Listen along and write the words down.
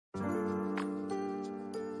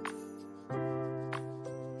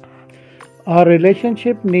A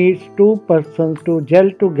relationship needs two persons to gel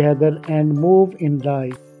together and move in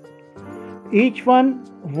life. Each one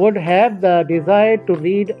would have the desire to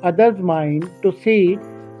read other's mind to see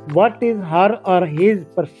what is her or his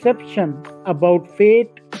perception about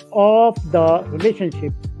fate of the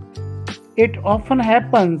relationship. It often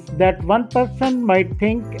happens that one person might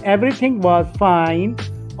think everything was fine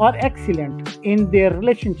or excellent in their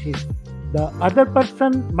relationship. The other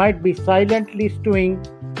person might be silently stewing.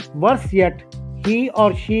 Worse yet, he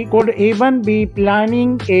or she could even be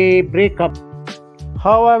planning a breakup.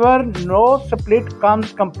 However, no split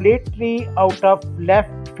comes completely out of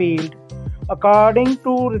left field. According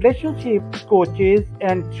to relationship coaches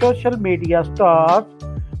and social media stars,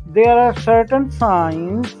 there are certain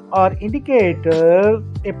signs or indicators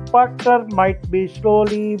a partner might be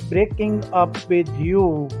slowly breaking up with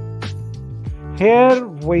you. Here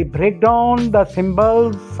we break down the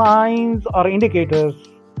symbols, signs, or indicators.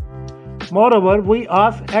 Moreover, we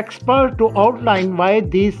ask experts to outline why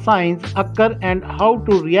these signs occur and how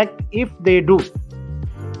to react if they do.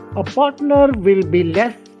 A partner will be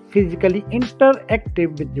less physically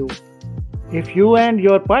interactive with you. If you and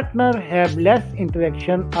your partner have less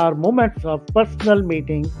interaction or moments of personal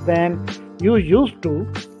meetings than you used to,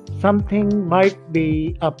 something might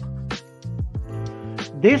be up.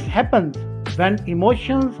 This happens when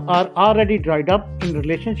emotions are already dried up in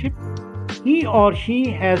relationship. He or she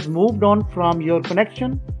has moved on from your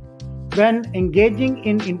connection. When engaging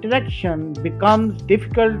in interaction becomes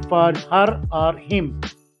difficult for her or him.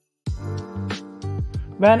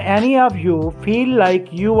 When any of you feel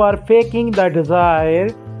like you are faking the desire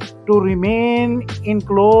to remain in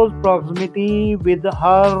close proximity with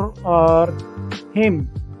her or him.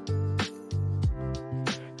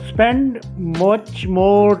 Spend much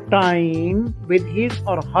more time with his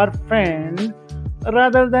or her friend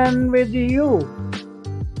rather than with you.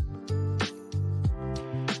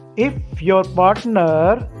 If your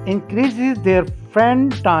partner increases their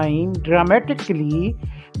friend time dramatically,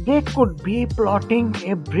 they could be plotting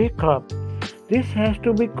a breakup. This has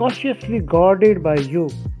to be cautiously guarded by you.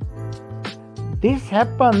 This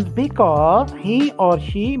happens because he or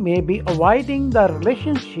she may be avoiding the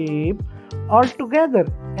relationship altogether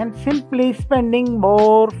and simply spending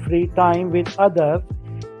more free time with others.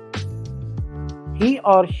 He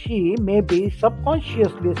or she may be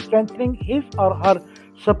subconsciously strengthening his or her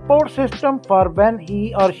support system for when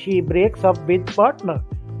he or she breaks up with partner.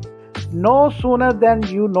 No sooner than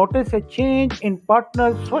you notice a change in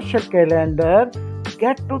partner's social calendar,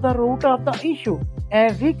 get to the root of the issue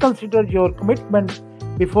and reconsider your commitment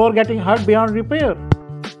before getting hurt beyond repair.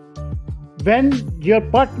 When your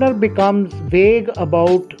partner becomes vague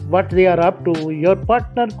about what they are up to, your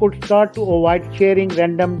partner could start to avoid sharing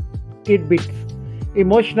random tidbits.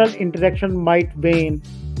 Emotional interaction might wane.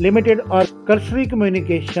 Limited or cursory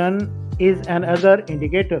communication is another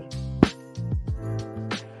indicator.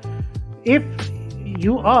 If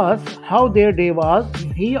you ask how their day was,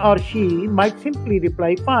 he or she might simply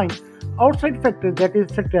reply fine. Outside factors, that is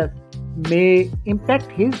stress, may impact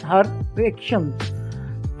his her reactions.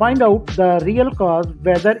 Find out the real cause,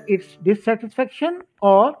 whether it's dissatisfaction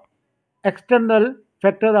or external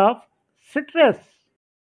factor of stress.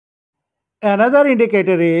 Another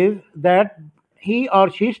indicator is that he or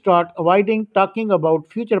she start avoiding talking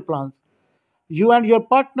about future plans. You and your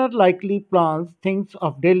partner likely plans things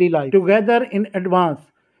of daily life together in advance.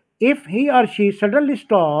 If he or she suddenly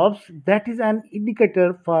stops, that is an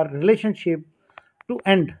indicator for relationship to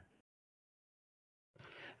end.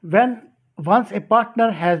 When once a partner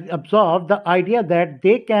has absorbed the idea that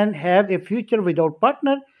they can have a future without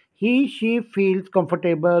partner, he she feels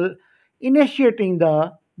comfortable initiating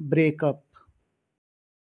the breakup.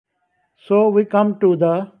 So we come to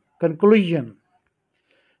the conclusion.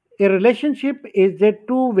 A relationship is a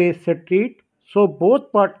two-way street, so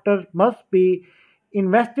both partners must be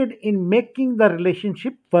invested in making the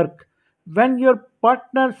relationship work. When your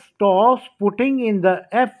partner stops putting in the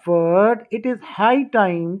effort, it is high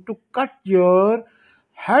time to cut your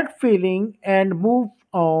hurt feeling and move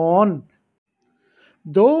on.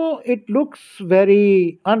 Though it looks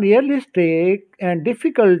very unrealistic and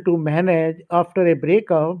difficult to manage after a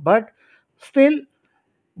breakup, but still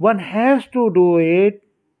one has to do it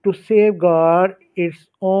to safeguard its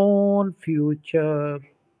own future.